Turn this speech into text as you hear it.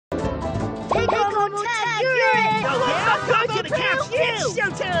yeah, I'm gonna catch you! It's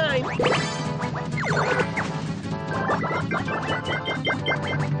showtime!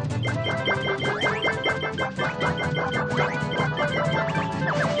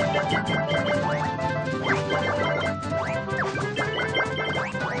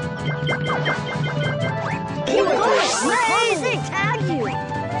 Keep going! Amazing! Tag you!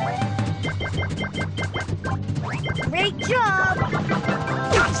 Great job!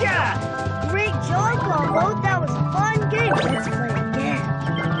 Gotcha! Great job, Combo! That was a fun game! Let's play again!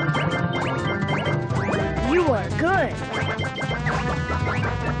 You are good!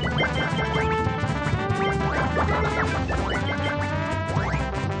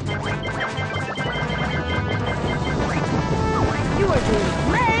 You are doing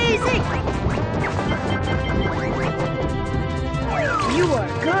amazing! You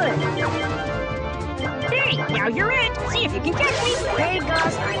are good! Hey, now you're in! See if you can catch me! Hey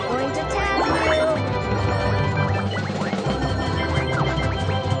Gus, I'm going to tag you!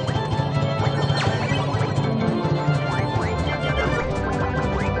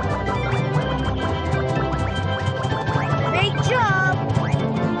 Great job!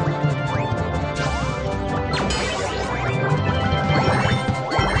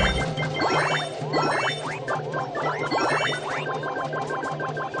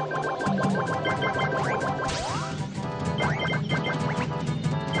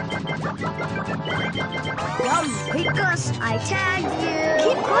 Hey Gus, I tagged you!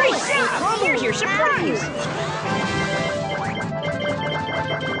 Keep great job! Here's your surprise!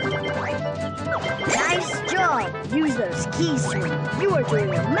 Nice job! Use those keys, swing. You are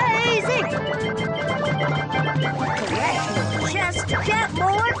doing amazing! Collect more chests to get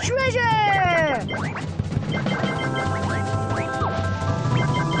more treasure!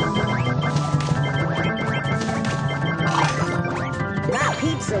 That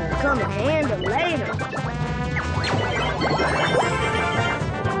pizza will come in handy later.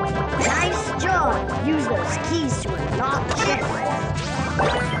 Nice job! Use those keys to unlock chests.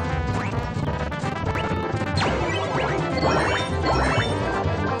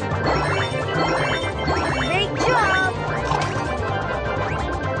 Great job!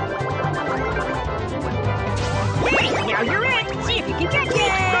 Hey, now you're in! See if you can catch me!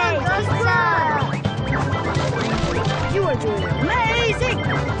 Yay! Huzzah! You are doing amazing!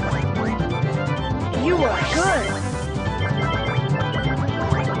 You are good!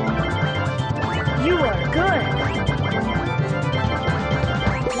 You are good!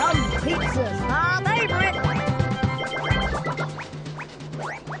 Yum pizza's my favorite!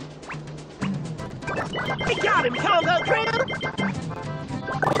 We got him, Combo Crew!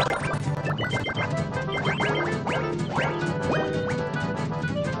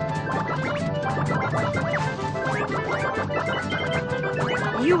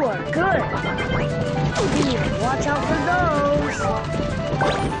 You are good! You need to watch out for those!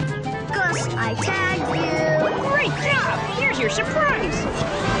 Gus, I tagged you! Great job! Here's your surprise!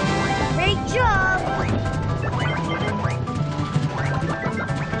 Great job!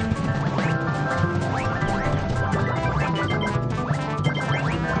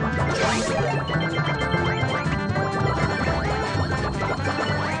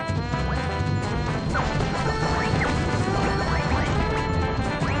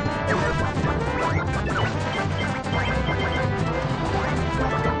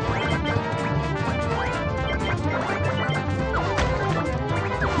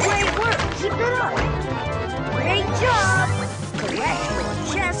 Great work! Keep it up! Great job! Collect more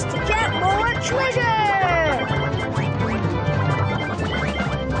chests to get more treasure!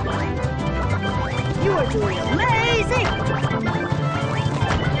 You are doing amazing!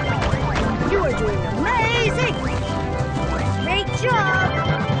 You are doing amazing! Great job!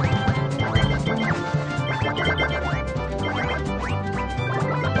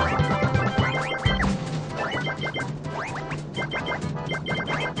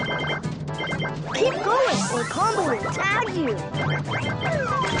 Keep going, or Combo will tag you.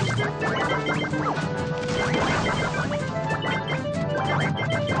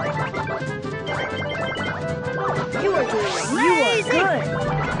 You are doing amazing. You are good.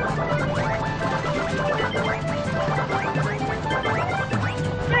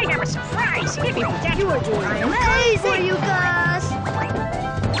 I have a surprise! If you can catch You are doing amazing for you, Gus.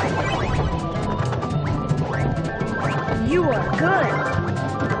 You are good.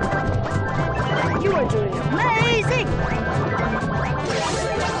 You are doing amazing.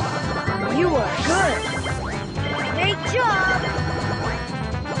 You are good. Great job.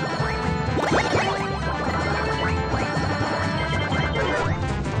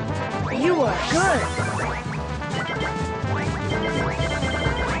 You are good.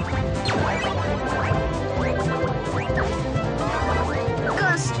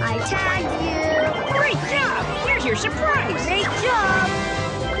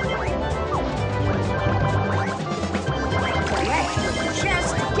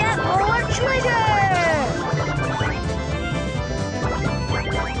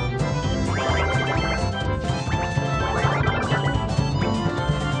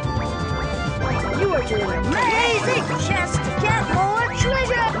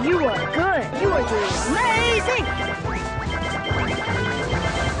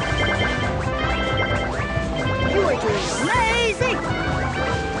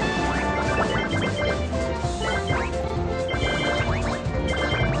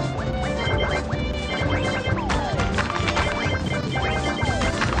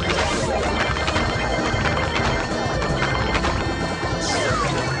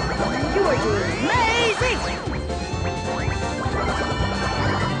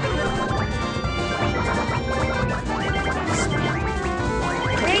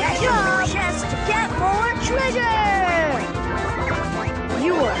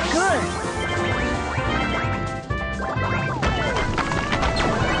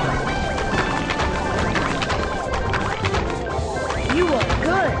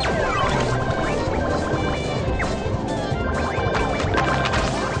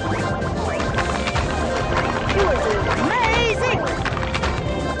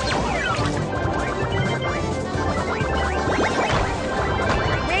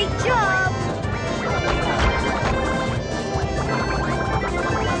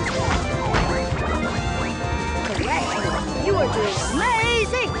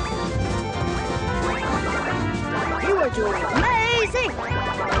 doing amazing!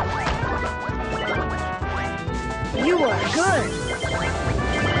 You are good!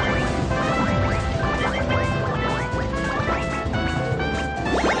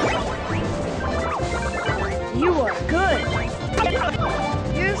 You are good!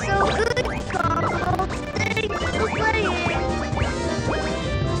 You're so good, Combo! Thanks for playing!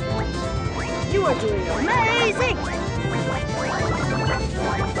 You are doing amazing!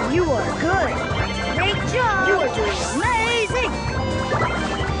 You are good! Great job! You are doing amazing!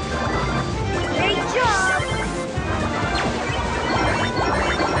 Great job!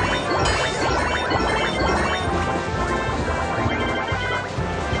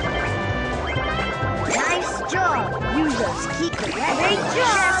 Nice job! Use those key correct. Great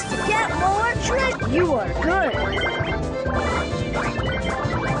job! To get more tricks! You are good!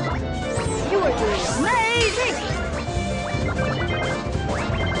 You are doing amazing!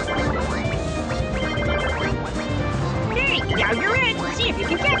 Hey, now you're in. See if you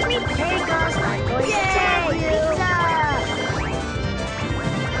can catch me. Hey, Gus, I'm going to tell you.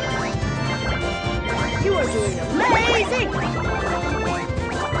 You are doing amazing!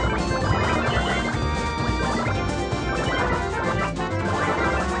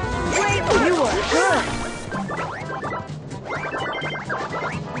 Great work! You are good!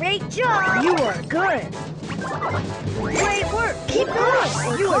 Great job! You are good! Great work! Keep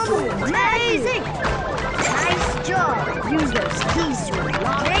going! You are doing amazing! Nice job! Use those keys to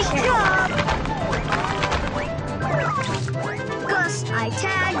unlock. Great job! Gus, I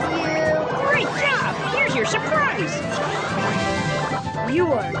tag you! Great job. Here's your surprise. You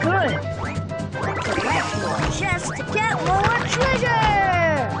are good! Collect more chests to get more treasure!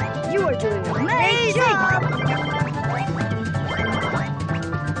 You are doing amazing!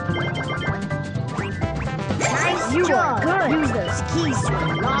 Nice you job! Are good. Use those keys to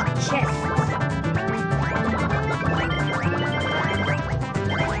unlock chests.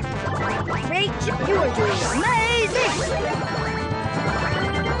 Great job! You are doing amazing!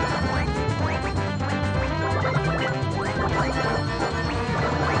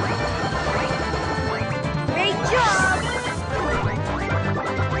 Great job!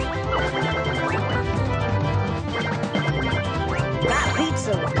 That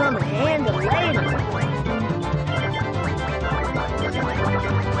pizza will come in handy later.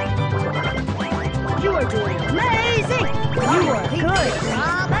 You are doing amazing! You are good!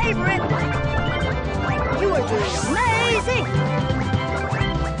 My favorite! You are doing amazing!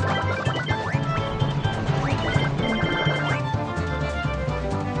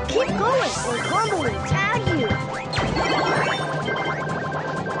 Keep going or Combo will tag you!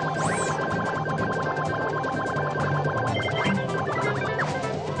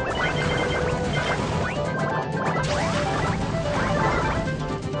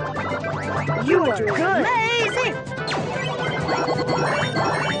 You are doing amazing!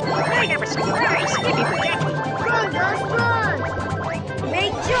 I have a surprise if you forget me. Run, Gus, run!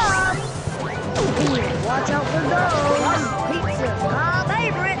 Great job! Watch out for those!